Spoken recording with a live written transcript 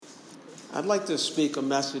I'd like to speak a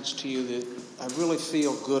message to you that I really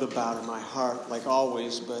feel good about in my heart, like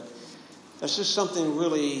always, but there's just something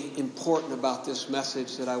really important about this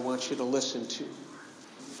message that I want you to listen to.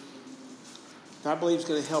 I believe it's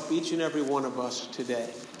going to help each and every one of us today.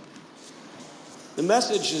 The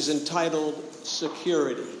message is entitled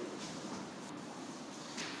Security.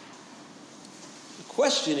 The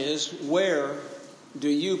question is, where do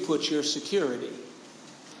you put your security?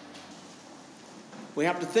 We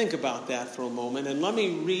have to think about that for a moment. And let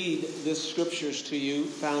me read this scriptures to you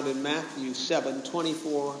found in Matthew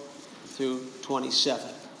 7:24 through 27.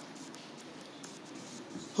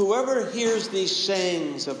 Whoever hears these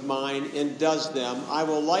sayings of mine and does them, I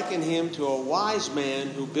will liken him to a wise man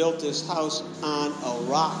who built his house on a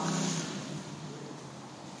rock.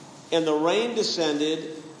 And the rain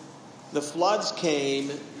descended, the floods came,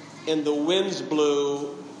 and the winds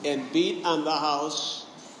blew and beat on the house,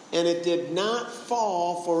 and it did not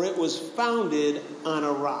fall, for it was founded on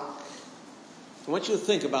a rock. I want you to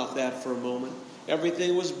think about that for a moment.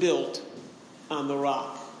 Everything was built on the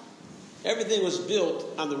rock. Everything was built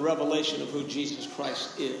on the revelation of who Jesus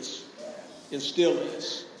Christ is and still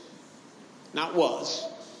is. Not was,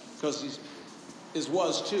 because he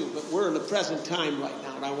was too, but we're in the present time right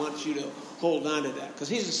now, and I want you to hold on to that, because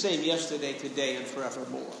he's the same yesterday, today, and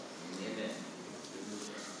forevermore. Amen.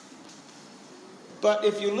 But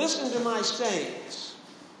if you listen to my sayings,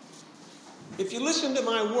 if you listen to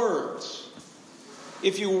my words,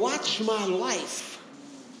 if you watch my life,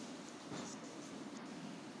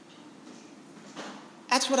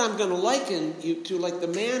 that's what I'm going to liken you to, like the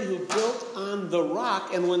man who built on the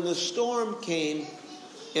rock, and when the storm came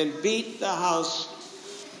and beat the house,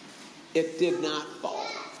 it did not fall.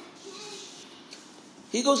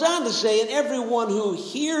 He goes on to say, and everyone who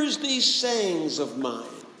hears these sayings of mine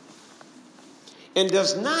and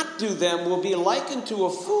does not do them will be likened to a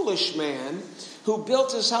foolish man who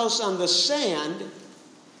built his house on the sand,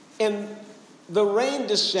 and the rain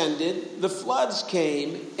descended, the floods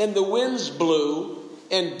came, and the winds blew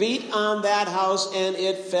and beat on that house, and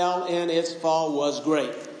it fell, and its fall was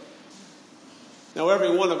great. Now,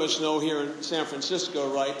 every one of us know here in San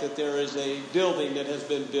Francisco, right, that there is a building that has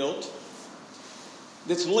been built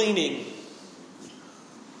that's leaning.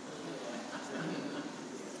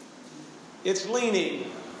 It's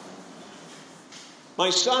leaning. My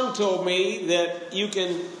son told me that you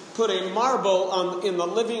can put a marble in the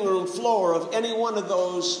living room floor of any one of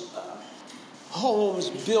those homes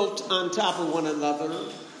built on top of one another,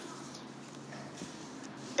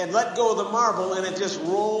 and let go of the marble, and it just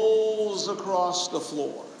rolls across the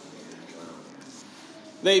floor.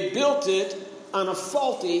 They built it on a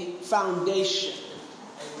faulty foundation.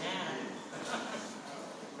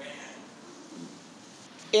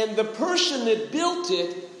 And the person that built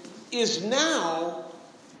it is now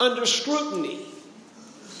under scrutiny,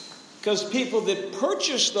 because people that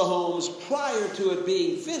purchased the homes prior to it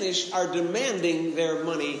being finished are demanding their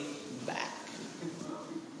money back.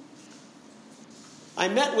 I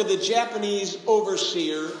met with a Japanese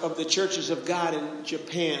overseer of the Churches of God in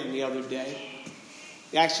Japan the other day.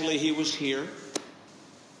 Actually, he was here,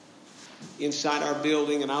 inside our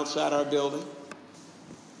building and outside our building.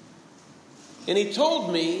 And he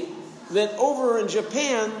told me that over in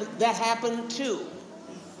Japan, that happened too.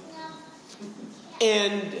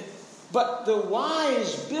 But the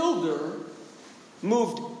wise builder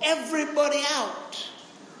moved everybody out,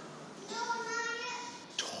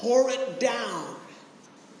 tore it down,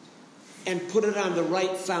 and put it on the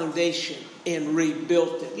right foundation and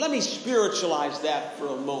rebuilt it. Let me spiritualize that for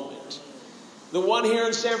a moment. The one here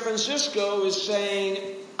in San Francisco is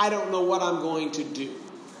saying, I don't know what I'm going to do.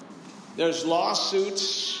 There's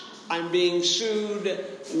lawsuits. I'm being sued.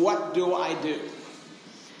 What do I do?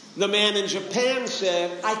 The man in Japan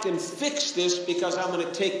said, I can fix this because I'm going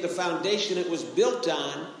to take the foundation it was built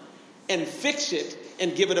on and fix it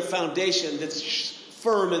and give it a foundation that's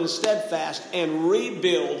firm and steadfast and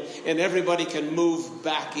rebuild, and everybody can move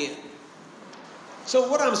back in. So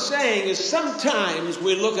what I'm saying is sometimes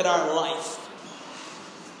we look at our life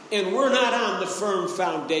and we're not on the firm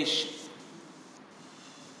foundation.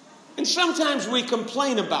 And sometimes we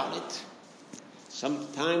complain about it.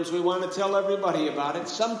 Sometimes we want to tell everybody about it.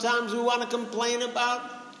 Sometimes we want to complain about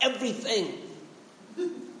everything.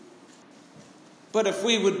 But if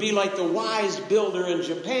we would be like the wise builder in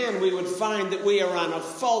Japan, we would find that we are on a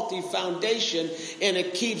faulty foundation, and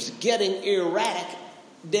it keeps getting erratic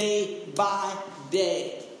day by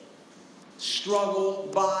day. Struggle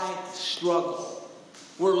by struggle.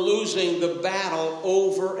 We're losing the battle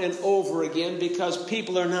over and over again because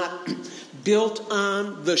people are not built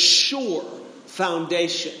on the sure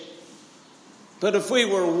foundation. But if we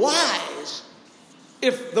were wise,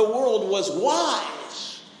 if the world was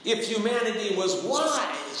wise, if humanity was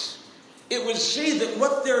wise, it would see that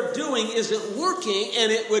what they're doing isn't working,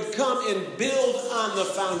 and it would come and build on the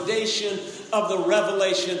foundation of the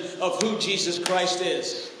revelation of who Jesus Christ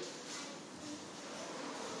is.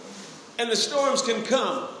 And the storms can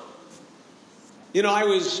come. You know, I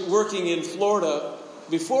was working in Florida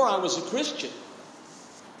before I was a Christian.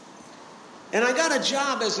 And I got a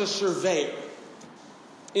job as a surveyor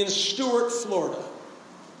in Stuart, Florida.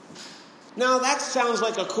 Now, that sounds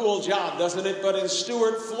like a cool job, doesn't it? But in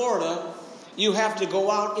Stuart, Florida, you have to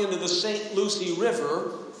go out into the St. Lucie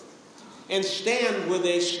River and stand with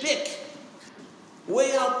a stick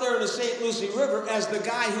way out there in the St. Lucie River as the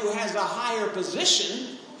guy who has a higher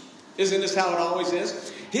position. Isn't this how it always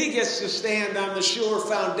is? He gets to stand on the shore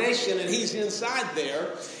foundation, and he's inside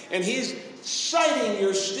there, and he's sighting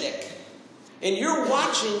your stick. And you're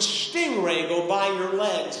watching stingray go by your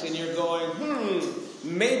legs, and you're going,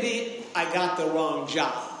 maybe I got the wrong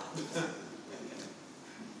job.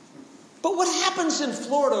 But what happens in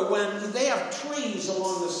Florida when they have trees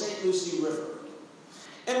along the St. Lucie River?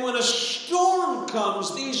 And when a storm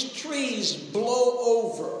comes, these trees blow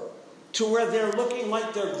over to where they're looking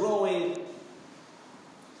like they're growing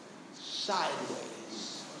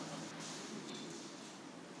sideways.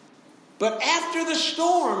 But after the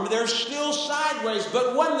storm, they're still sideways.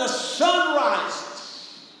 But when the sun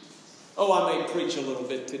rises, I may preach a little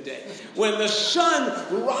bit today. When the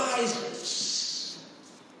sun rises,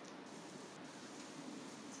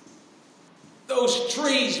 those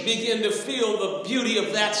trees begin to feel the beauty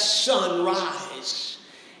of that sun rise,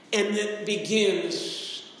 and it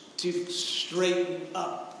begins to straighten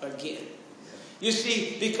up again. You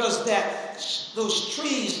see, because those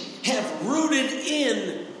trees have rooted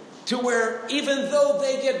in to where even though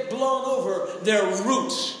they get blown over, their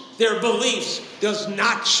roots, their beliefs does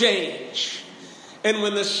not change. And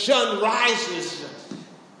when the sun rises,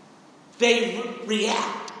 they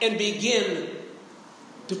react and begin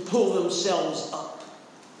to pull themselves up.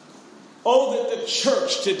 Oh, that the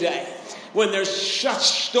church today, when there's such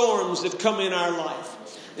storms that come in our life,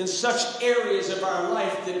 in such areas of our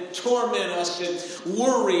life that torment us, and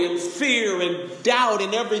worry and fear and doubt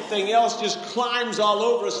and everything else just climbs all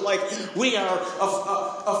over us like we are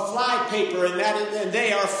a fly paper and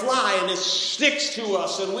they are fly, and it sticks to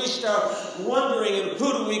us, and we start wondering, and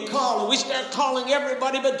who do we call? And we start calling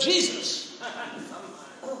everybody but Jesus.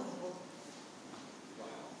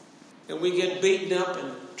 And we get beaten up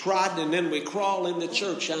and trodden, and then we crawl into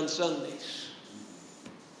church on Sundays.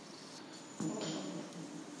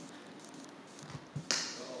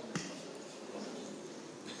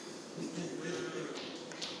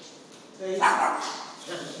 I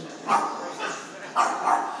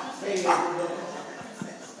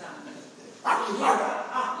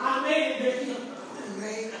made it, Vicky.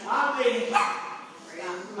 I made it.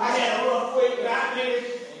 I had a rough week, but I made it.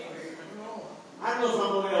 I don't know if I'm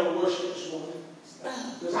going to be able to worship this morning.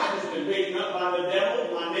 Because I've just been beaten up by the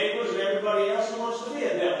devil, my neighbors, and everybody else who wants to be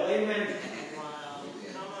a devil. Amen.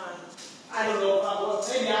 I don't know if I will.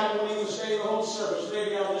 Maybe I won't even stay the whole service.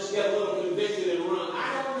 Maybe I'll just get a little convicted and run.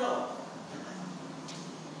 I don't know.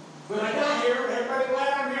 When I got here, everybody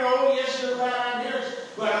glad I'm here. Oh, yes, you're glad I'm here.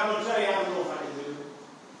 But I'm going to tell you, I don't know if I can do it.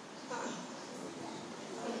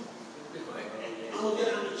 I'm going to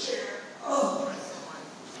get on the chair. Oh,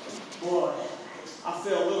 boy, I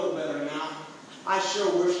feel a little better now. I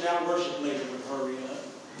sure wish that worship leader would hurry up.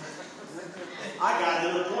 I got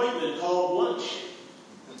an appointment called lunch.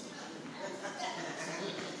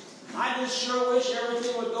 I just sure wish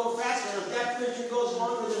everything would go faster. If that preacher goes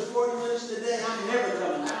longer than 40 minutes today, I'm never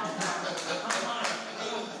coming out.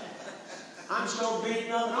 I'm so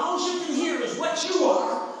beaten up, and all you can hear is what you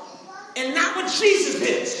are and not what Jesus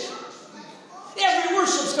is. Every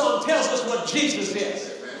worship song tells us what Jesus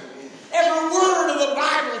is. Every word of the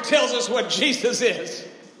Bible tells us what Jesus is.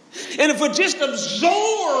 And if we just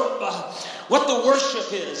absorb what the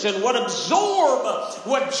worship is and absorb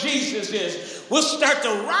what Jesus is, we'll start to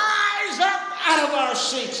rise up out of our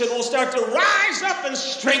seats, and we'll start to rise up and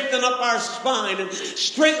strengthen up our spine and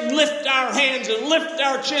lift our hands and lift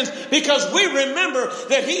our chins, because we remember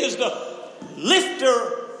that He is the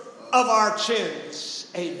lifter of our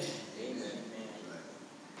chins. Amen.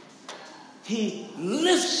 He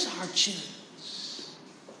lifts our chins.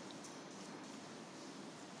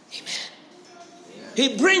 Amen.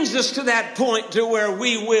 He brings us to that point to where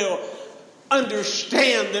we will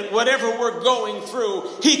understand that whatever we're going through,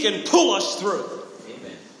 He can pull us through.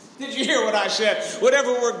 Amen. Did you hear what I said?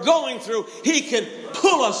 Whatever we're going through, He can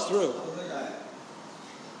pull us through.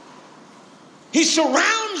 He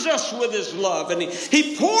surrounds us with his love, and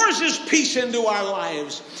he pours his peace into our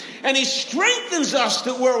lives. And he strengthens us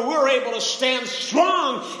to where we're able to stand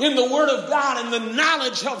strong in the Word of God and the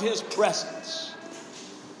knowledge of his presence.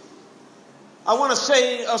 I want to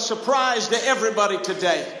say a surprise to everybody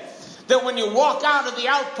today, that when you walk out of the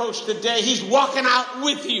outpost today, he's walking out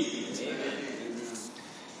with you.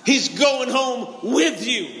 He's going home with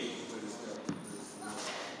you.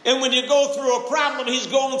 And when you go through a problem, he's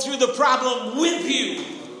going through the problem with you.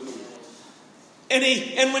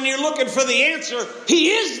 And when you're looking for the answer, he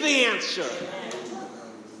is the answer.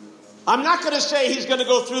 I'm not going to say he's going to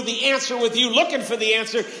go through the answer with you looking for the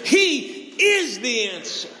answer. He is the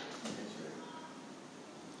answer.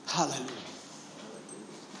 Hallelujah.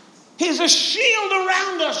 He's a shield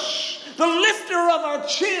around us, the lifter of our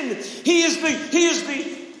chin. He is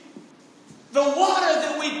the water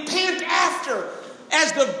that we pant after,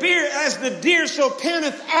 as the deer so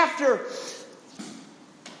panteth after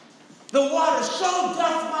the water, so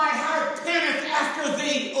doth my heart panteth after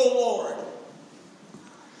thee, O Lord.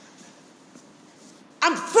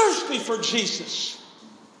 I'm thirsty for Jesus.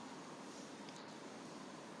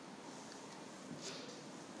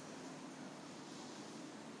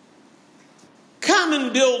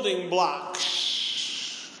 Common building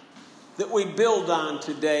blocks that we build on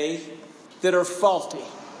today that are faulty.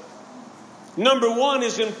 Number one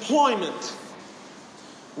is employment.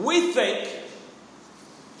 We think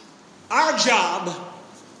our job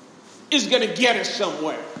is going to get us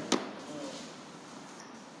somewhere.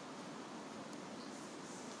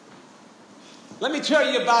 Let me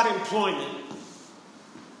tell you about employment.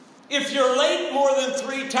 If you're late more than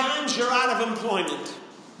 3 times, you're out of employment.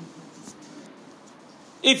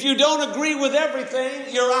 If you don't agree with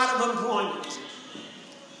everything, you're out of employment.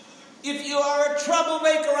 If you are a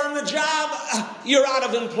troublemaker on the job, you're out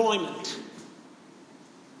of employment.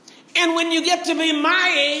 And when you get to be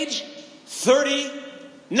my age,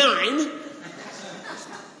 39,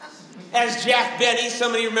 as Jack Benny,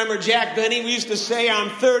 some of you remember Jack Benny, we used to say, I'm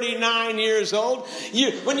 39 years old.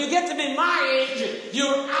 When you get to be my age, you're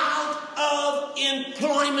out of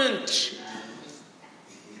employment.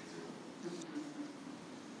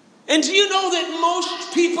 And do you know that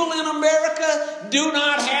most people in America do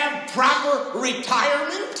not have proper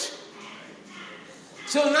retirement?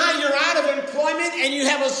 So now you're out of employment and you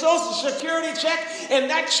have a Social Security check, and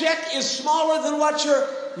that check is smaller than what your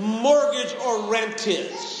mortgage or rent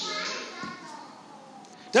is.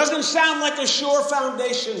 Doesn't sound like a sure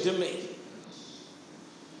foundation to me.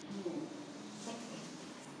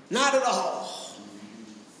 Not at all.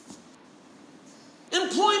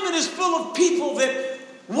 Employment is full of people that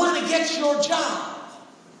want to get your job.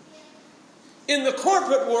 In the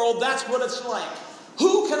corporate world, that's what it's like.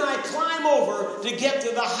 Who can I climb over to get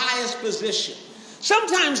to the highest position?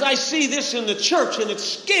 Sometimes I see this in the church, and it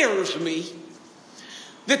scares me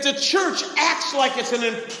that the church acts like it's an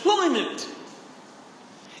employment.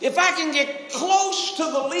 If I can get close to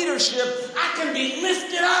the leadership, I can be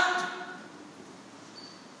lifted up.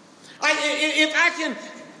 If I can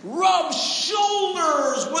rub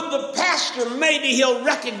shoulders with the pastor, maybe he'll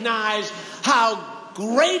recognize how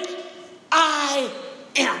great I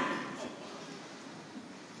am.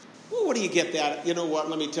 Well, what do you get that? You know what?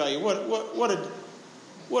 Let me tell you. What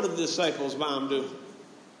did the disciples' mom do?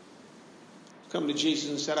 Come to Jesus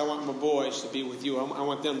and said, I want my boys to be with you. I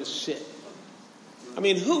want them to sit. I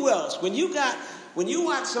mean, who else? When you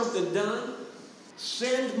want something done,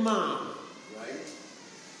 send mom. Right?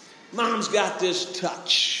 Mom's got this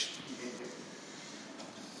touch.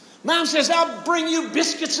 Mom says, I'll bring you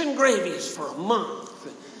biscuits and gravies for a month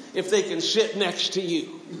if they can sit next to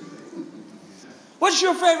you. What's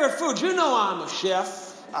your favorite food? You know I'm a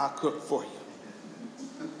chef. I'll cook for you.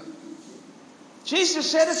 Jesus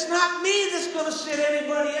said, it's not me that's going to sit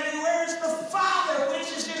anybody anywhere. It's the Father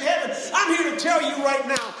which is in heaven. I'm here to tell you right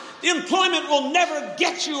now, employment will never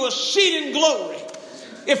get you a seat in glory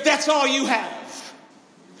if that's all you have.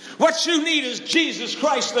 What you need is Jesus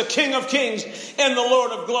Christ, the King of Kings and the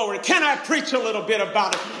Lord of Glory. Can I preach a little bit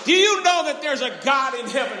about it? Do you know that there's a God in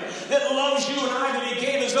heaven that loves you and I, that he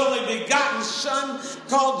gave his only begotten Son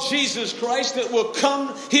called Jesus Christ, that will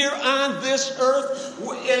come here on this earth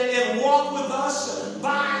and walk with us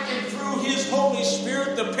by and through his Holy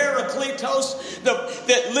Spirit, the Paracletos,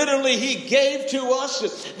 that literally he gave to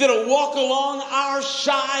us, that'll walk along our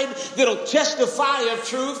side, that'll testify of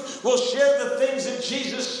truth, will share the things that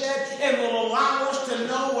Jesus said, and will allow us to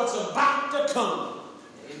know what's about to come.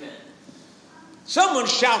 Amen. Someone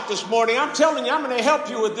shout this morning. I'm telling you, I'm going to help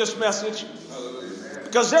you with this message.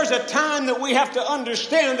 Because there's a time that we have to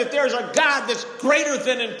understand that there's a God that's greater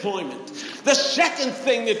than employment. The second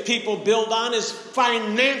thing that people build on is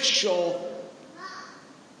financial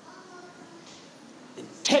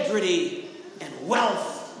integrity and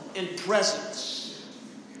wealth and presence.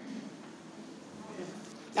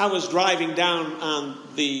 I was driving down on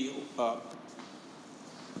the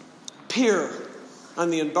pier on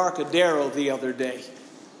the Embarcadero the other day.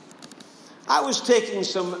 I was taking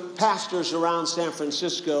some pastors around San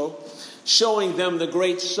Francisco, showing them the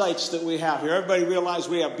great sights that we have here. Everybody realize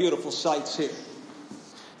we have beautiful sights here.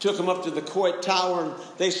 Took them up to the Coit Tower, and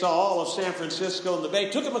they saw all of San Francisco and the Bay.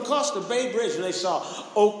 Took them across the Bay Bridge, and they saw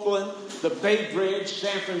Oakland, the Bay Bridge,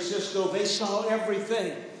 San Francisco. They saw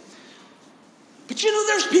everything. But you know,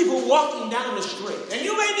 there's people walking down the street. And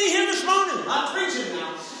you may be here this morning. I'm preaching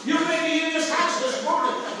now. You may be in this house this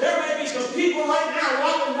morning. There may be some people right now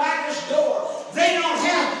walking by this door. They don't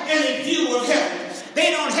have any view of heaven. They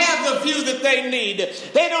don't have the view that they need.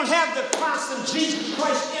 They don't have the constant Jesus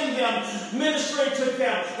Christ in them, ministering to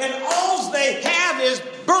them. And all they have is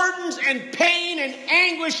burdens and pain and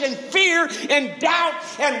anguish and fear and doubt.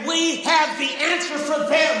 And we have the answer for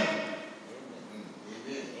them.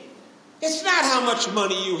 It's not how much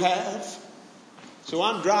money you have. So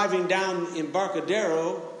I'm driving down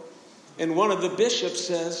Embarcadero, and one of the bishops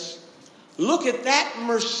says, "Look at that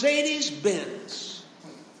Mercedes-Benz.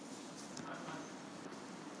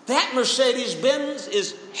 That Mercedes-Benz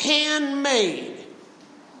is handmade.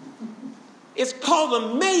 It's called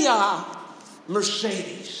a Maya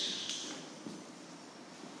Mercedes."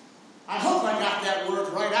 I hope I got that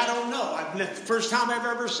word right. I don't know. The first time I've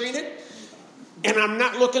ever seen it. And I'm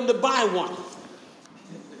not looking to buy one.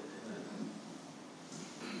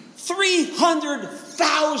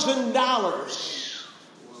 $300,000.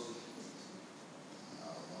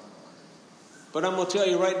 But I'm going to tell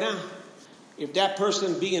you right now, if that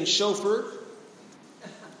person being chauffeured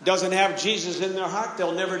doesn't have Jesus in their heart,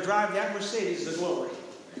 they'll never drive that Mercedes to glory.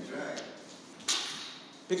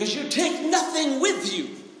 Because you take nothing with you.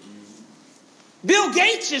 Bill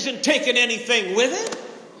Gates isn't taking anything with it.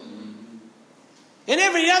 And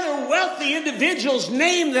every other wealthy individual's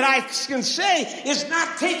name that I can say is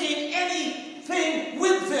not taking anything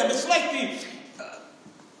with them. It's like the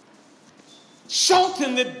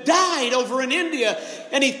Sultan that died over in India,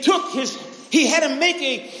 and he had to make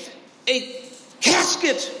a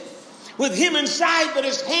casket with him inside, but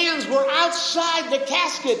his hands were outside the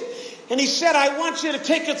casket. And he said, "I want you to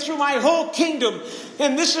take it through my whole kingdom.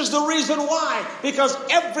 And this is the reason why. Because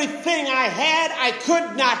everything I had, I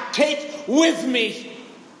could not take with me.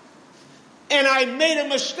 And I made a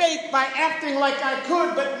mistake by acting like I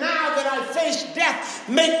could. But now that I face death,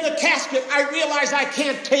 make the casket, I realize I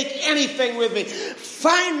can't take anything with me."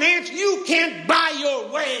 Finance, you can't buy your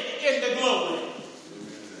way into glory.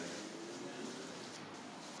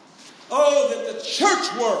 Oh, that the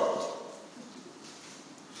church world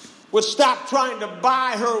would stop trying to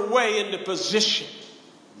buy her way into position.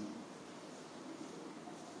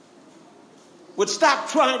 Would stop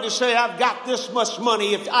trying to say, "I've got this much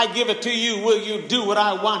money. If I give it to you, will you do what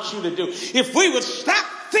I want you to do?" If we would stop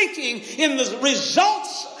thinking in the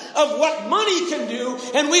results of what money can do,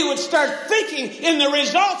 and we would start thinking in the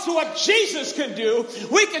results of what Jesus can do,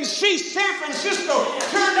 we can see San Francisco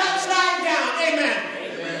turned upside down. Amen.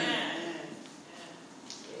 Amen.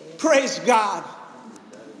 Praise God.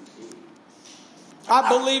 I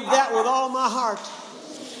believe that with all my heart.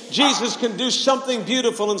 Jesus can do something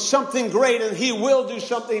beautiful and something great, and he will do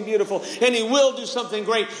something beautiful, and he will do something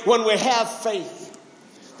great when we have faith.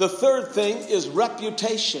 The third thing is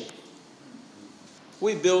reputation.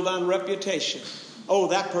 We build on reputation. Oh,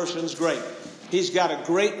 that person's great. He's got a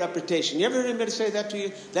great reputation. You ever heard anybody say that to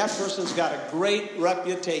you? That person's got a great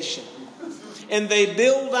reputation. And they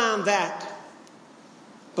build on that,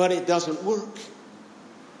 but it doesn't work.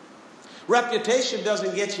 Reputation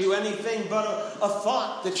doesn't get you anything but a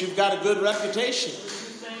thought that you've got a good reputation.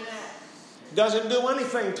 Doesn't do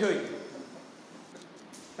anything to you.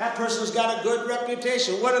 That person's got a good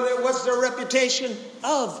reputation. What's their reputation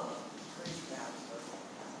of?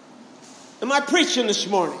 Am I preaching this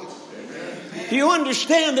morning? Do you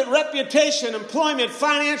understand that reputation, employment,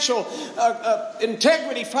 financial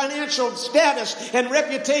integrity, financial status, and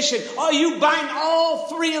reputation, you bind all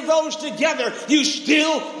three of those together, you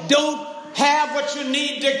still don't have what you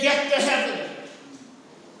need to get to heaven.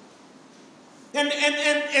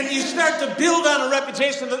 And you start to build on a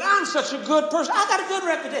reputation that I'm such a good person. I got a good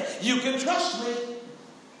reputation. You can trust me.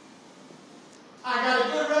 I got a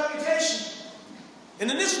good reputation. And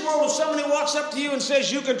in this world, if somebody walks up to you and says,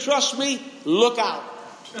 "You can trust me," look out.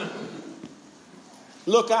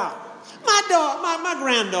 Look out. My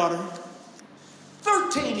granddaughter,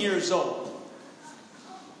 13 years old.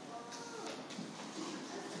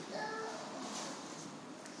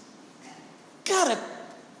 got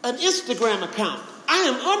an Instagram account. I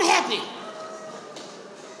am unhappy.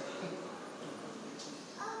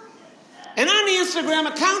 And on the Instagram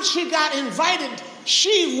account, she got invited.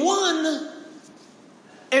 She won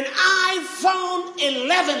an iPhone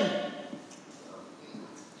 11.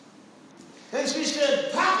 And she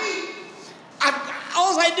said, Poppy,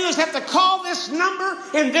 all I do is have to call this number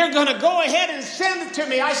and they're going to go ahead and send it to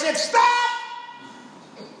me. I said, stop!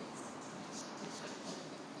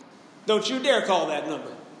 Don't you dare call that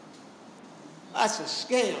number. That's a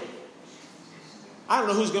scam. I don't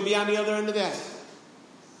know who's going to be on the other end of that.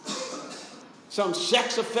 Some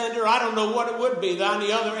sex offender, I don't know what it would be on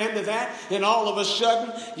the other end of that. And all of a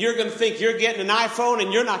sudden, you're going to think you're getting an iPhone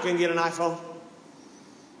and you're not going to get an iPhone.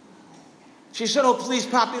 She said, oh, please,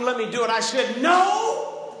 Poppy, let me do it. I said,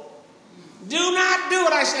 no, do not do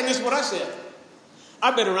it. I said, this is what I said.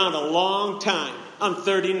 I've been around a long time. I'm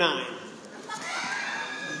 39.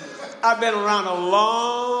 I've been around a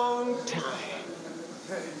long time.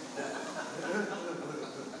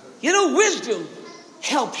 You know, wisdom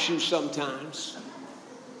helps you sometimes.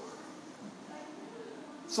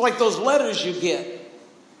 It's like those letters you get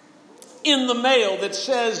in the mail that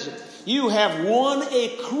says you have won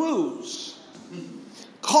a cruise.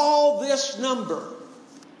 Call this number.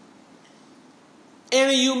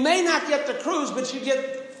 And you may not get the cruise, but you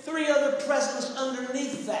get 3 other presents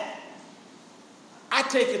underneath that. I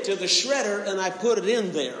take it to the shredder and I put it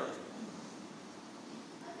in there.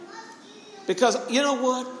 Because you know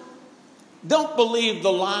what? Don't believe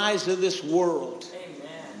the lies of this world.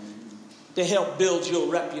 Amen. To help build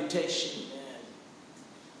your reputation. Amen.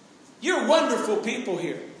 You're wonderful people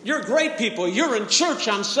here. You're great people. You're in church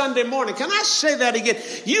on Sunday morning. Can I say that again?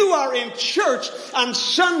 You are in church on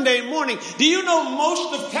Sunday morning. Do you know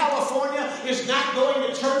most of California is not going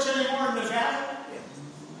to church anymore in Nevada?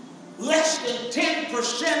 Less than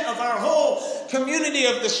 10% of our whole community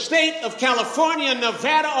of the state of California,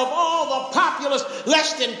 Nevada, of all the populace,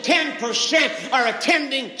 less than 10% are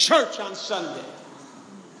attending church on Sunday.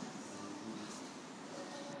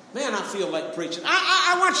 Man, I feel like preaching.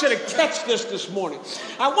 I want you to catch this morning.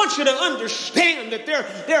 I want you to understand that there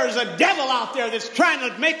is a devil out there that's trying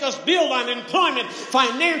to make us build on employment,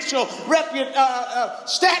 financial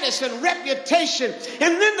status, and reputation.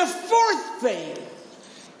 And then the fourth thing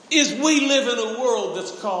is we live in a world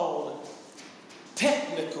that's called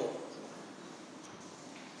technical.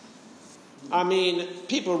 I mean,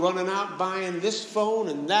 people running out buying this phone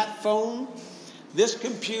and that phone, this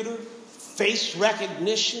computer, face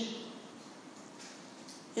recognition.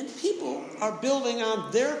 And people are building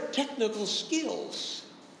on their technical skills.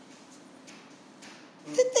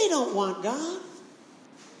 They don't want God.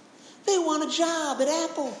 They want a job at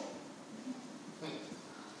Apple.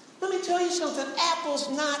 Let me tell you something. Apple's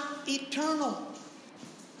not eternal.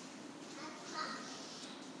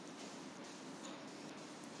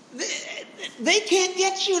 They can't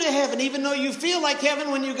get you to heaven, even though you feel like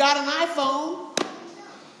heaven when you got an iPhone.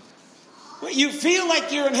 You feel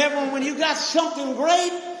like you're in heaven when you got something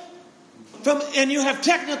great, and you have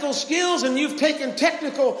technical skills, and you've taken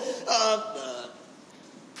technical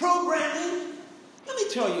programming. Let me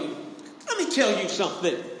tell you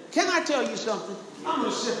something. Can I tell you something? I'm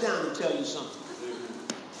going to sit down and tell you something.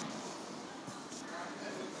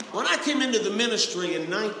 When I came into the ministry in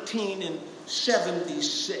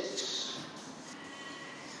 1976,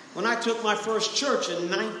 when I took my first church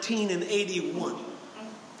in 1981,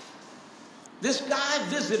 this guy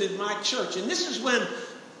visited my church, and this is when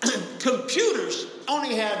computers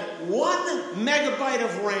only had 1 megabyte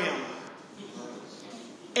of RAM,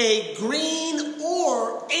 a green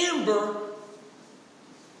or amber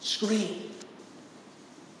screen.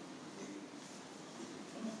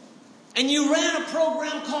 And you ran a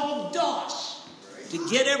program called DOS to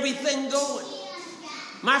get everything going.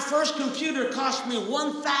 My first computer cost me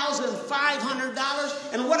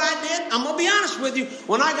 $1,500. And what I did, I'm going to be honest with you,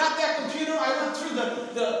 when I got that computer, I went through the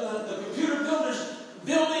computer builder's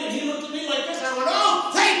building, and he looked at me like this, and I went,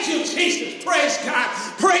 oh, thank you, Jesus. Praise God.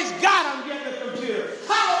 Praise God, I'm getting a computer.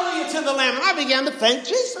 Hallelujah to the Lamb. And I began to thank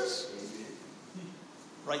Jesus.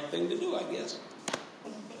 Right thing to do, I guess.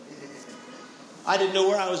 I didn't know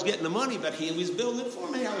where I was getting the money, but he was building it for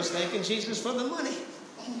me. I was thanking Jesus for the money.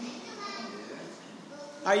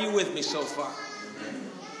 Are you with me so far?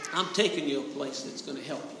 I'm taking you a place that's going to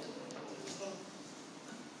help you.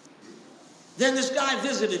 Then this guy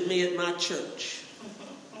visited me at my church.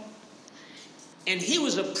 And he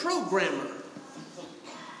was a programmer.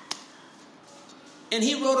 And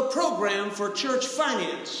he wrote a program for church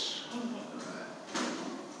finance.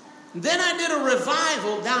 Then I did a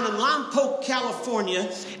revival down in Lompoc, California,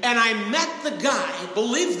 and I met the guy,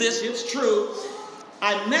 believe this, it's true,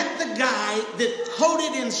 I met the guy that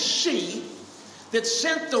coded in C, that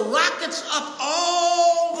sent the rockets up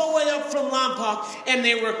all the way up from Lompoc, and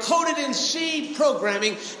they were coded in C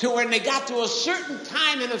programming to when they got to a certain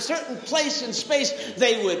time in a certain place in space,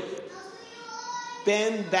 they would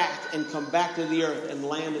bend back and come back to the earth and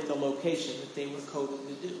land at the location that they were coded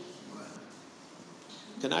to do.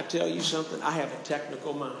 Can I tell you something? I have a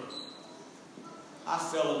technical mind. I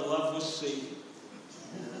fell in love with C.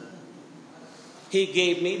 He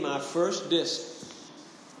gave me my first disc.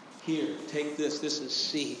 Here, take this. This is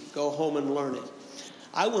C. Go home and learn it.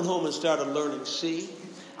 I went home and started learning C.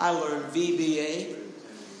 I learned VBA.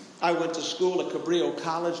 I went to school at Cabrillo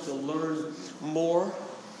College to learn more.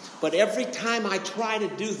 But every time I try to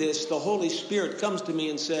do this, the Holy Spirit comes to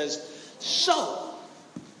me and says, so,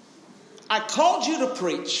 I called you to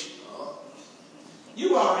preach.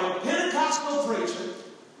 You are a Pentecostal preacher.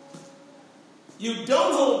 You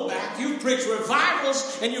don't hold back. You preach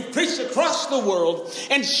revivals and you preach across the world.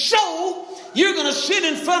 And so, you're going to sit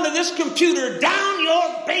in front of this computer down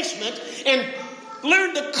your basement and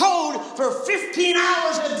learn to code for 15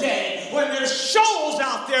 hours a day when there's souls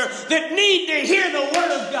out there that need to hear the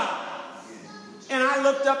Word of God. And I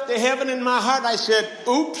looked up to heaven in my heart. I said,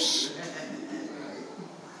 oops.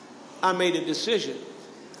 I made a decision.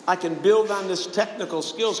 I can build on this technical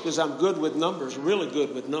skills because I'm good with numbers, really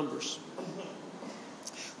good with numbers.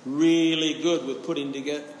 Really good with putting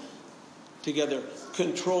together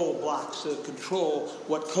control blocks to control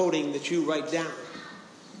what coding that you write down.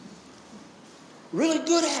 Really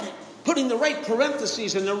good at it. Putting the right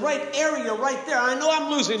parentheses in the right area right there. I know I'm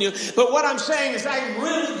losing you, but what I'm saying is I'm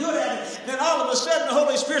really good at it. Then all of a sudden the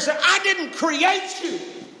Holy Spirit said, I didn't create you.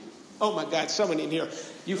 Oh my God, somebody in here,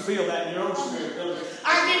 you feel that in your own spirit, don't you?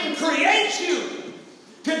 I didn't create you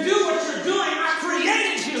to do what you're doing. I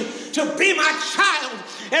created you to be my child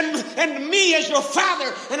and me as your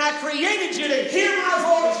father. And I created you to hear my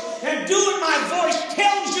voice and do what my voice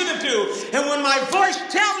tells you to do. And when my voice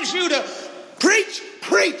tells you to preach,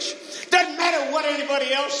 preach. Doesn't matter what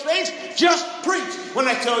anybody else thinks, just preach. When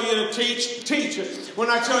I tell you to teach, teach it. When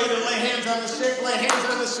I tell you to lay hands on the sick, lay hands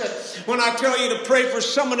on the sick. When I tell you to pray for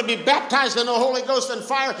someone to be baptized in the Holy Ghost and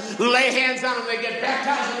fire, lay hands on them, they get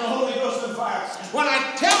baptized in the Holy Ghost and fire. When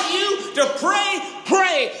I tell you to pray,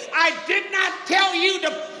 pray. I did not tell you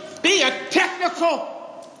to be a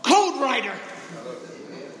technical code writer.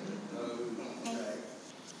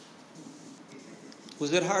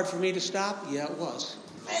 Was it hard for me to stop? Yeah, it was.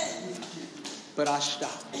 But I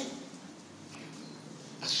stopped.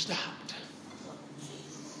 I stopped.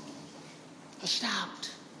 I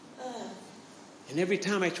stopped. And every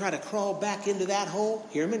time I try to crawl back into that hole,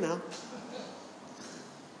 hear me now,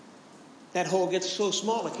 that hole gets so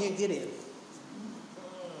small I can't get in.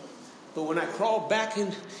 But when I crawl back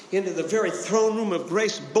into the very throne room of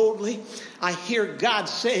grace boldly, I hear God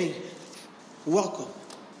saying, welcome,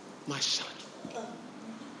 my son.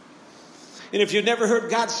 And if you've never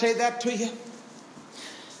heard God say that to you,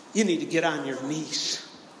 you need to get on your knees.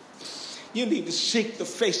 You need to seek the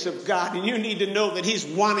face of God, and you need to know that He's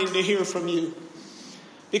wanting to hear from you.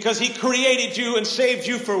 Because He created you and saved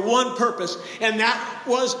you for one purpose, and that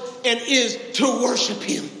was and is to worship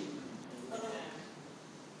Him.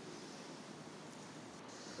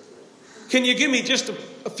 Can you give me just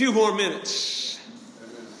a few more minutes?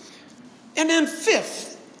 And then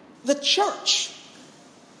fifth, the church.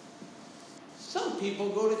 Some people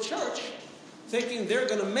go to church thinking they're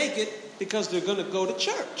going to make it because they're going to go to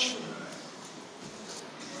church.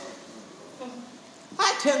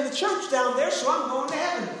 I attend the church down there, so I'm going to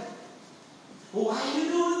heaven. Well, why are you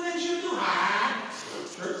doing the things you're doing?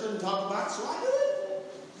 Church doesn't talk about it, so I do it.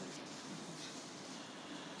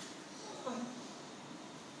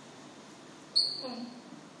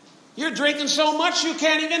 You're drinking so much you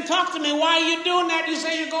can't even talk to me. Why are you doing that? You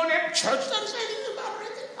say you're going there. Church doesn't say anything about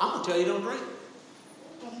drinking. I'm going to tell you don't drink.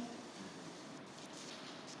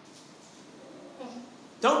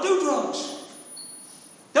 Don't do drugs.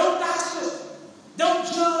 Don't gossip. Don't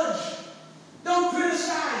judge. Don't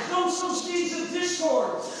criticize. Don't sow seeds of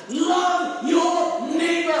discord. Love your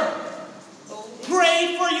neighbor.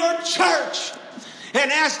 Pray for your church.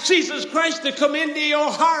 And ask Jesus Christ to come into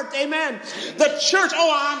your heart. Amen. The church,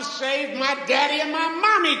 I'm saved. My daddy and my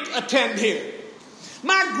mommy attend here.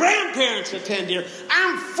 My grandparents attend here.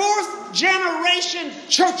 I'm fourth generation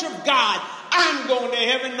Church of God. I'm going to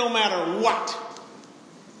heaven no matter what.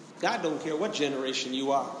 God don't care what generation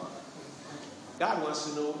you are. God wants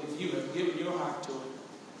to know if you have given your heart to Him.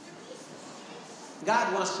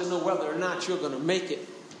 God wants to know whether or not you're going to make it.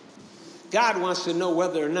 God wants to know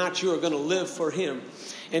whether or not you are going to live for him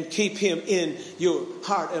and keep him in your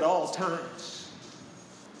heart at all times.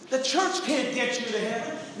 The church can't get you to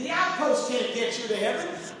heaven. The outpost can't get you to heaven.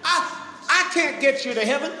 I can't get you to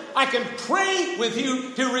heaven. I can pray with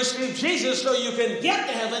you to receive Jesus so you can get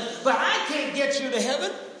to heaven, but I can't get you to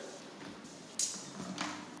heaven.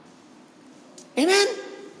 Amen?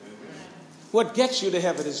 What gets you to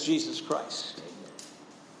heaven is Jesus Christ.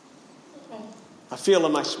 I feel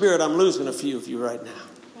in my spirit I'm losing a few of you right now.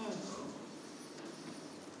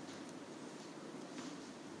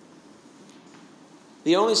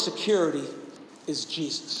 The only security is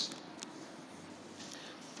Jesus.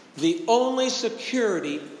 The only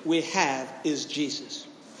security we have is Jesus.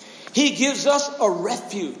 He gives us a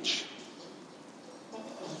refuge,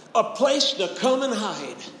 a place to come and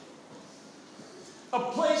hide, a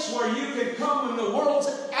place where you can come when the world's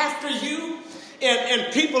after you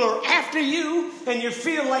and people are after you and you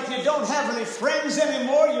feel like you don't have any friends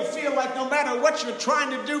anymore. You feel like no matter what you're trying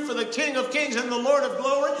to do for the King of Kings and the Lord of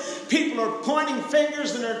Glory, people are pointing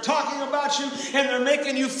fingers and they're talking about you and they're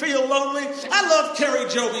making you feel lonely. I love Carrie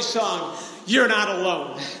Joby's song, "You're Not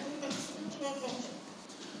Alone."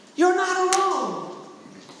 You're not alone.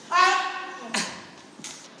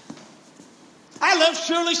 I love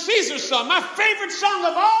Shirley Caesar's song. My favorite song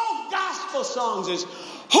of all gospel songs is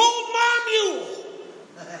 "Hold My Mule."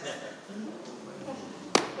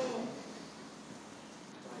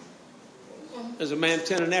 There's a man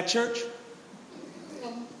attending that church.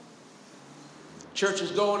 Church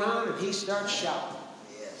is going on and he starts shouting.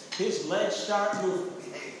 His legs start moving.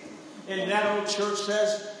 And that old church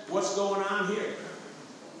says, "What's going on here?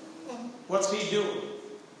 What's he doing?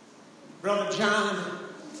 Brother John,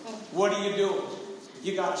 what are you doing?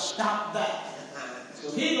 You got to stop that."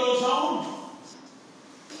 So he goes home.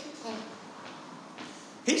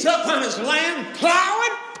 He's up on his land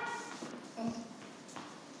plowing.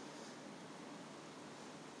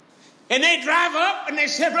 And they drive up and they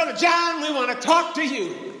say, "Brother John, we want to talk to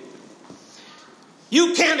you.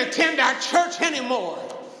 You can't attend our church anymore.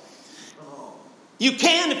 You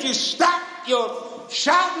can if you stop your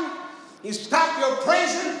shouting, you stop your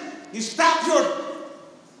praising, you stop your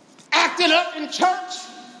acting up in church."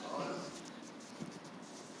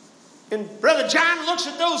 And Brother John looks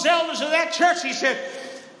at those elders of that church. He said,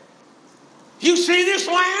 "You see this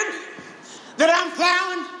land that I'm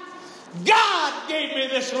plowing? God gave me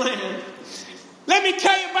this land. Let me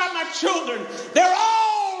tell you about my children. They're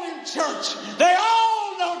all in church. They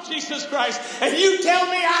all know Jesus Christ. And you tell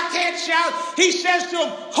me I can't shout?" He says to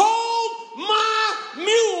them, "Hold my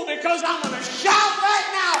mule, because I'm going to shout right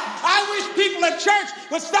now." I wish people at church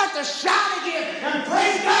would start to shout again and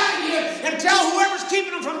praise God again and tell whoever's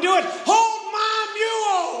keeping them from doing it, "Hold my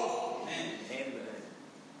mule."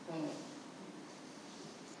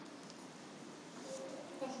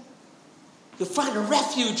 You'll find a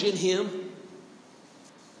refuge in him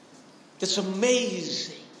that's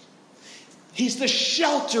amazing. He's the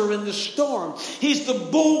shelter in the storm. He's the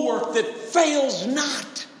bulwark that fails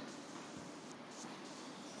not.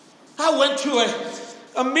 I went to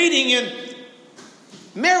a meeting in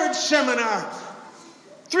marriage seminar.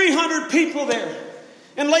 300 people there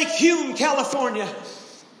in Lake Hume, California.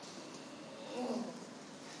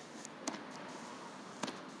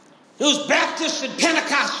 It was Baptists and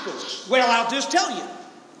Pentecostals. Well, I'll just tell you.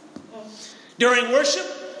 During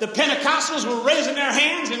worship, the Pentecostals were raising their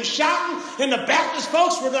hands and shouting, and the Baptist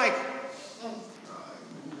folks were like,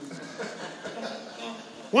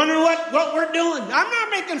 wondering what we're doing. I'm not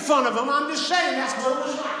making fun of them. I'm just saying that's what it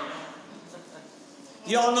was like.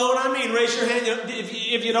 Y'all know what I mean? Raise your hand.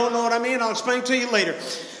 If you don't know what I mean, I'll explain to you later.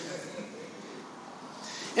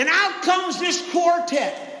 And out comes this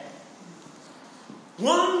quartet.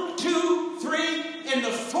 1, 2, 3, and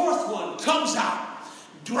the fourth one comes out,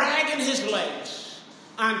 dragging his legs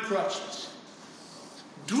on crutches.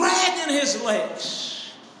 Dragging his legs.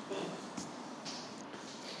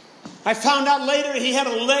 I found out later he had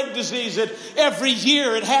a leg disease that every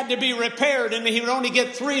year it had to be repaired, and he would only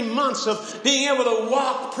get 3 months of being able to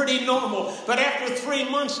walk pretty normal. But after 3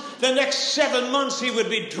 months, the next 7 months, he would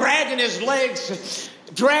be dragging his legs.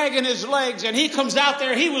 And he comes out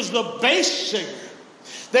there, he was the bass singer.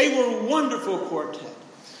 They were a wonderful quartet.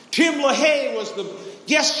 Tim LaHaye was the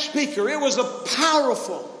guest speaker. It was a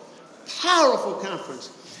powerful, powerful conference.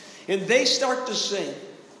 And they start to sing.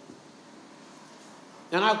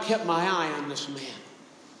 And I've kept my eye on this man.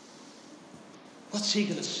 What's he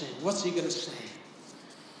going to sing? What's he going to say?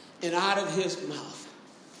 And out of his mouth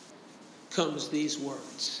comes these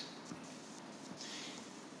words.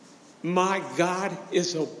 "My God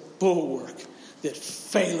is a bulwark that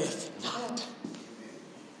faileth not."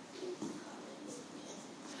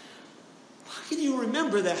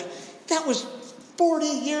 remember that? That was 40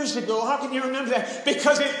 years ago. How can you remember that?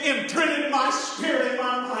 Because it imprinted my spirit in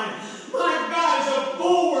my mind. My God is a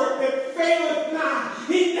bulwark that faileth not.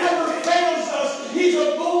 He never fails us. He's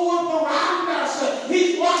a bulwark around us.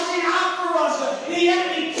 He's watching out for us. The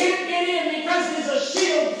enemy can't get in because he's a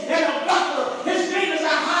shield and a buckler. His name is a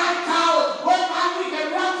high tower whereby we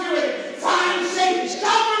can run through it. Find safety.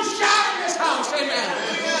 Someone shout in this house.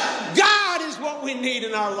 Amen. God is what we need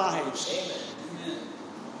in our lives. Amen.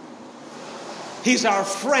 He's our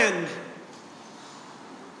friend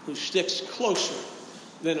who sticks closer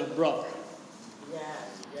than a brother.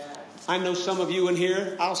 Yes. I know some of you in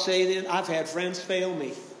here, I'll say it, I've had friends fail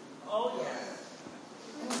me. Oh,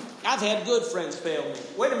 yeah. I've had good friends fail me.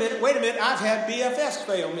 Wait a minute, I've had BFFs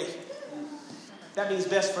fail me. That means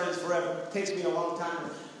best friends forever. It takes me a long time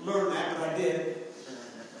to learn that, but I did.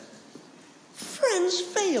 Friends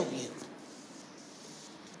fail you.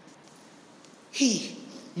 He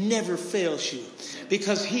never fails you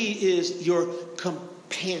because he is your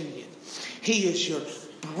companion. He is your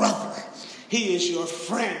brother. He is your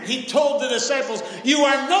friend. He told the disciples, you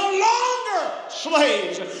are no longer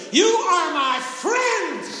slaves. You are my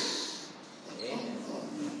friends.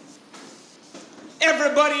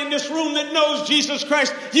 Everybody in this room that knows Jesus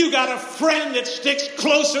Christ, you got a friend that sticks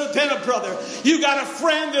closer than a brother. You got a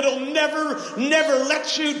friend that'll never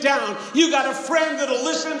let you down. You got a friend that'll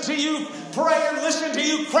listen to you praying, listen to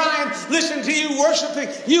you crying, listen to you worshiping.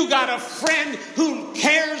 You got a friend who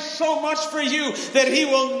cares so much for you that he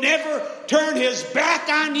will never turn his back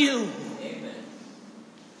on you. Amen.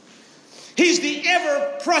 He's the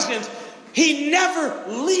ever-present. He never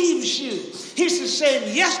leaves you. He's the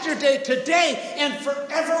same yesterday, today, and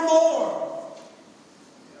forevermore.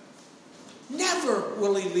 Never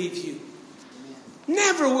will he leave you.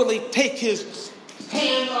 Never will he take his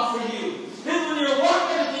hand off of you. And when you're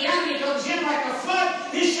walking and the enemy comes in like a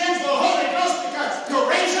flood, he sends the Holy Ghost to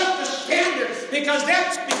raise up the standard. Because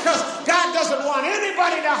God doesn't want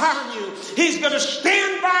anybody to harm you. He's going to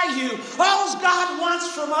stand by you. All God wants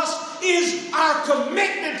from us is our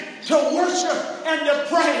commitment to worship and to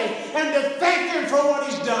pray and to thank him for what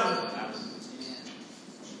he's done.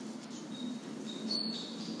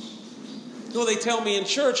 So they tell me in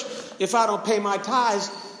church, if I don't pay my tithes,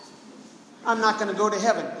 I'm not going to go to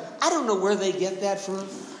heaven. I don't know where they get that from.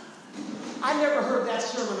 I never heard that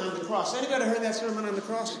sermon on the cross. Anybody heard that sermon on the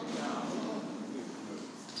cross?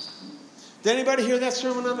 Did anybody hear that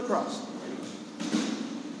sermon on the cross?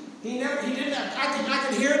 He didn't. I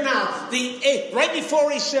can hear it now. Right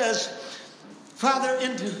before he says, Father,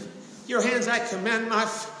 into your hands I commend my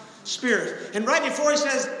spirit. And right before he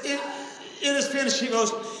says, it is finished, he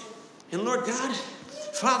goes, and Lord God,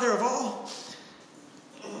 Father of all,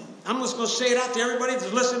 I'm just going to say it out to everybody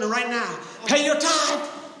that's listening right now. Pay your tithe.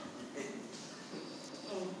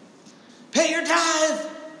 Pay your tithe.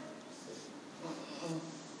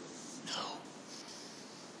 No.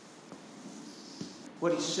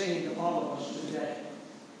 What he's saying to all of us today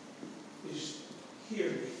is,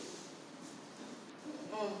 hear me.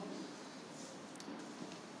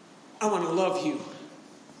 I want to love you.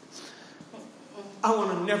 I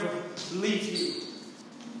want to never leave you.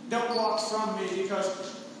 Don't walk from me,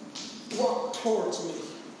 because walk towards me.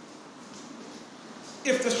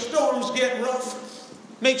 If the storms get rough,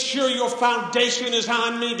 make sure your foundation is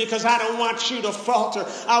on me, because I don't want you to falter.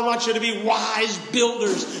 I want you to be wise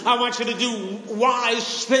builders. I want you to do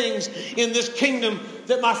wise things in this kingdom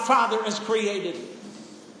that my Father has created.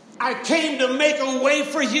 I came to make a way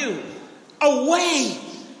for you, a way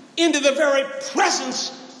into the very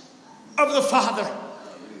presence of the Father.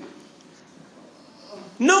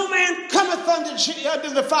 No man cometh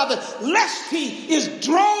unto the Father, lest he is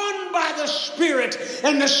drawn by the Spirit,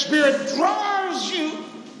 and the Spirit draws you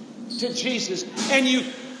to Jesus, and you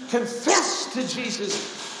confess to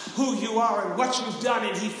Jesus who you are and what you've done,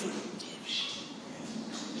 and he forgives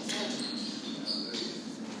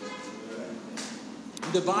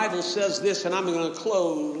you. The Bible says this, and I'm going to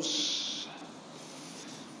close.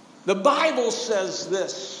 The Bible says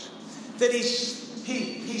this, that he's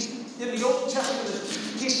in the Old Testament,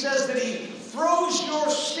 he says that he throws your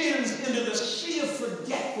sins into the sea of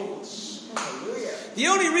forgetfulness. Hallelujah. The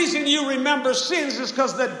only reason you remember sins is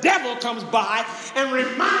because the devil comes by and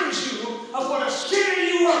reminds you of what a sinner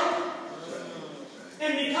you are.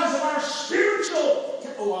 And because of our spiritual...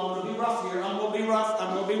 Oh, I'm going to be rough here. I'm going to be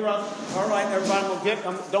rough. All right,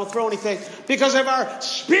 everybody, don't throw anything. Because of our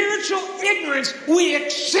spiritual ignorance, we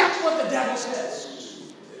accept what the devil says.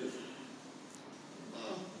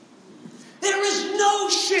 There is no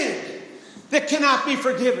sin that cannot be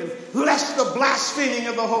forgiven, lest the blaspheming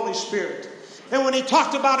of the Holy Spirit. And when he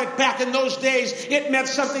talked about it back in those days, it meant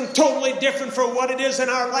something totally different for what it is in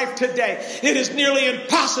our life today. It is nearly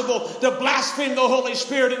impossible to blaspheme the Holy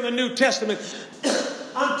Spirit in the New Testament.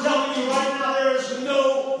 I'm telling you right now, there is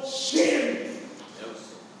no sin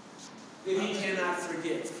that he cannot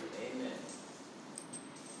forgive. Amen.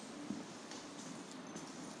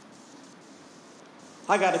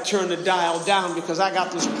 I got to turn the dial down because I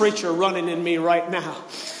got this preacher running in me right now.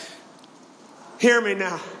 Hear me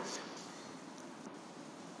now.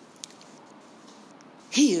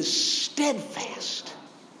 He is steadfast.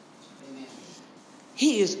 Amen.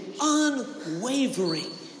 He is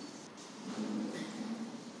unwavering.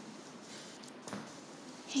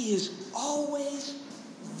 He is always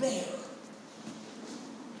there.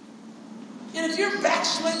 And if you're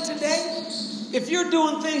backslid today, if you're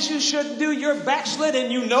doing things you shouldn't do, you're backslid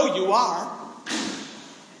and you know you are.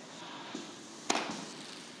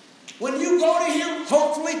 When you go to him,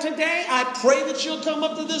 hopefully today, I pray that you'll come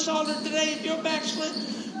up to this altar today if you're backslid.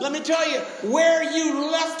 Let me tell you, where you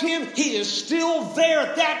left him, he is still there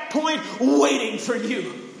at that point waiting for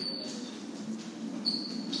you.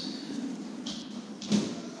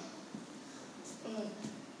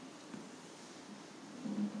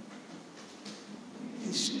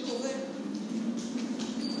 He's still there.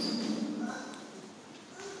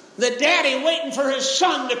 The daddy waiting for his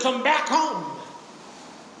son to come back home.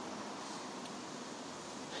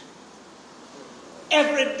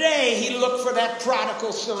 Every day he looked for that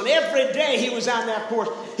prodigal son. Every day he was on that porch.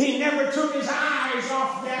 He never took his eyes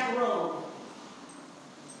off that road.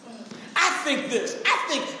 I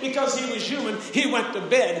think because he was human, he went to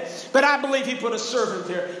bed. But I believe he put a servant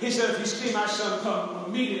there. He said, if you see my son come,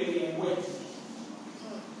 immediately and wait.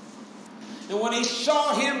 And when he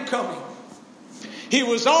saw him coming, he knew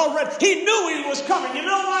he was coming. You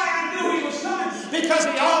know why I knew he was coming? Because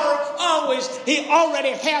he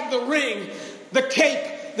already had the ring, the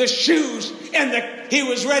cape, the shoes, and he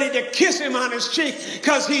was ready to kiss him on his cheek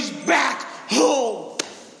because he's back home.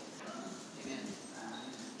 Amen.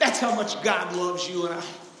 That's how much God loves you and I.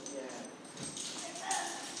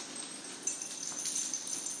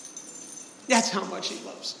 That's how much he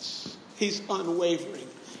loves us. He's unwavering.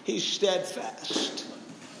 He's steadfast.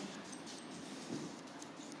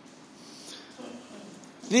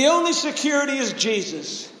 The only security is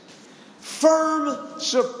Jesus. Firm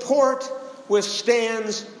support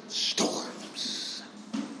withstands storms.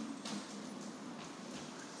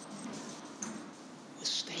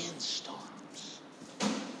 Withstands storms.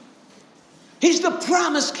 He's the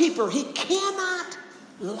promise keeper. He cannot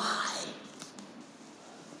lie.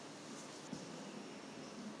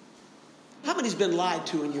 How many's been lied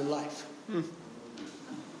to in your life?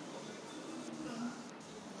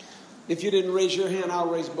 If you didn't raise your hand, I'll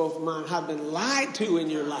raise both of mine. I've been lied to in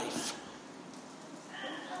your life.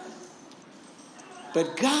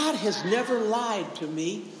 But God has never lied to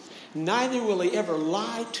me. Neither will he ever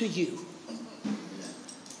lie to you.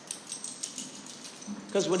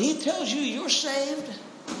 Because when he tells you you're saved,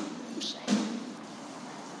 you're saved.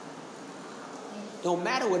 Don't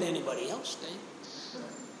matter what anybody else thinks.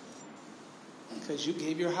 Because you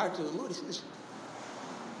gave your heart to the Lord. He says,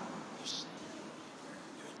 you're saved.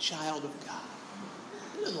 You're a child of God.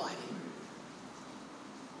 He doesn't lie to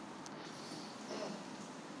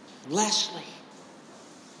you. Lastly,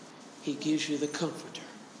 he gives you the comforter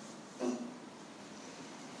who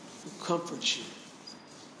comforts you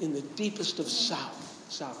in the deepest of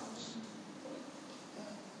sorrows,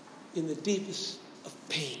 in the deepest of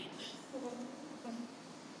pain,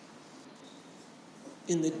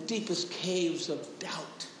 in the deepest caves of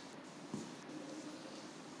doubt,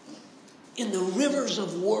 in the rivers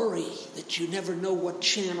of worry that you never know what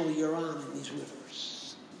channel you're on in these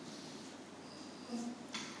rivers.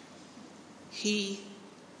 He,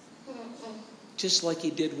 just like he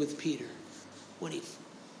did with Peter, when he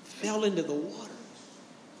fell into the water,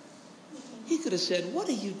 he could have said, "What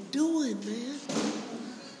are you doing, man?"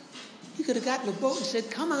 He could have gotten a boat and said,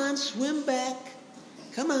 "Come on, swim back.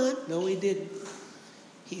 Come on." No, he didn't.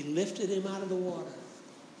 He lifted him out of the water.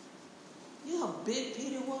 You know how big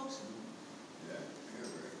Peter was?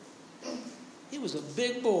 He was a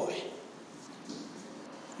big boy.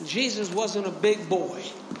 Jesus wasn't a big boy.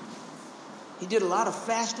 He did a lot of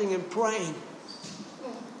fasting and praying.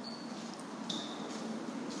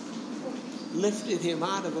 Lifted him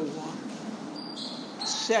out of the water.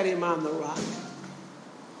 Set him on the rock.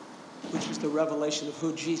 Which is the revelation of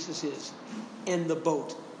who Jesus is. And the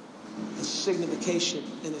boat. A signification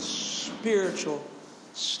and a spiritual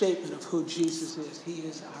statement of who Jesus is. He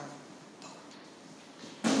is our boat.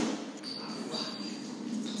 Our rock.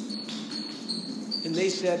 And they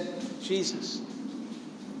said, "Jesus,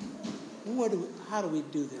 how do we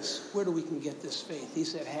do this? Where do we can get this faith? He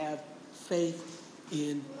said, have faith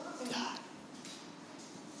in God.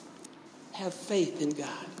 Have faith in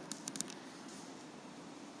God.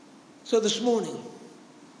 So this morning,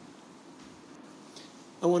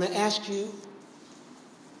 I want to ask you,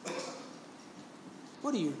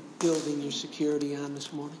 what are you building your security on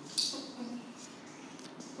this morning?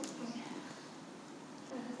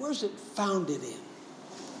 Where's it founded in?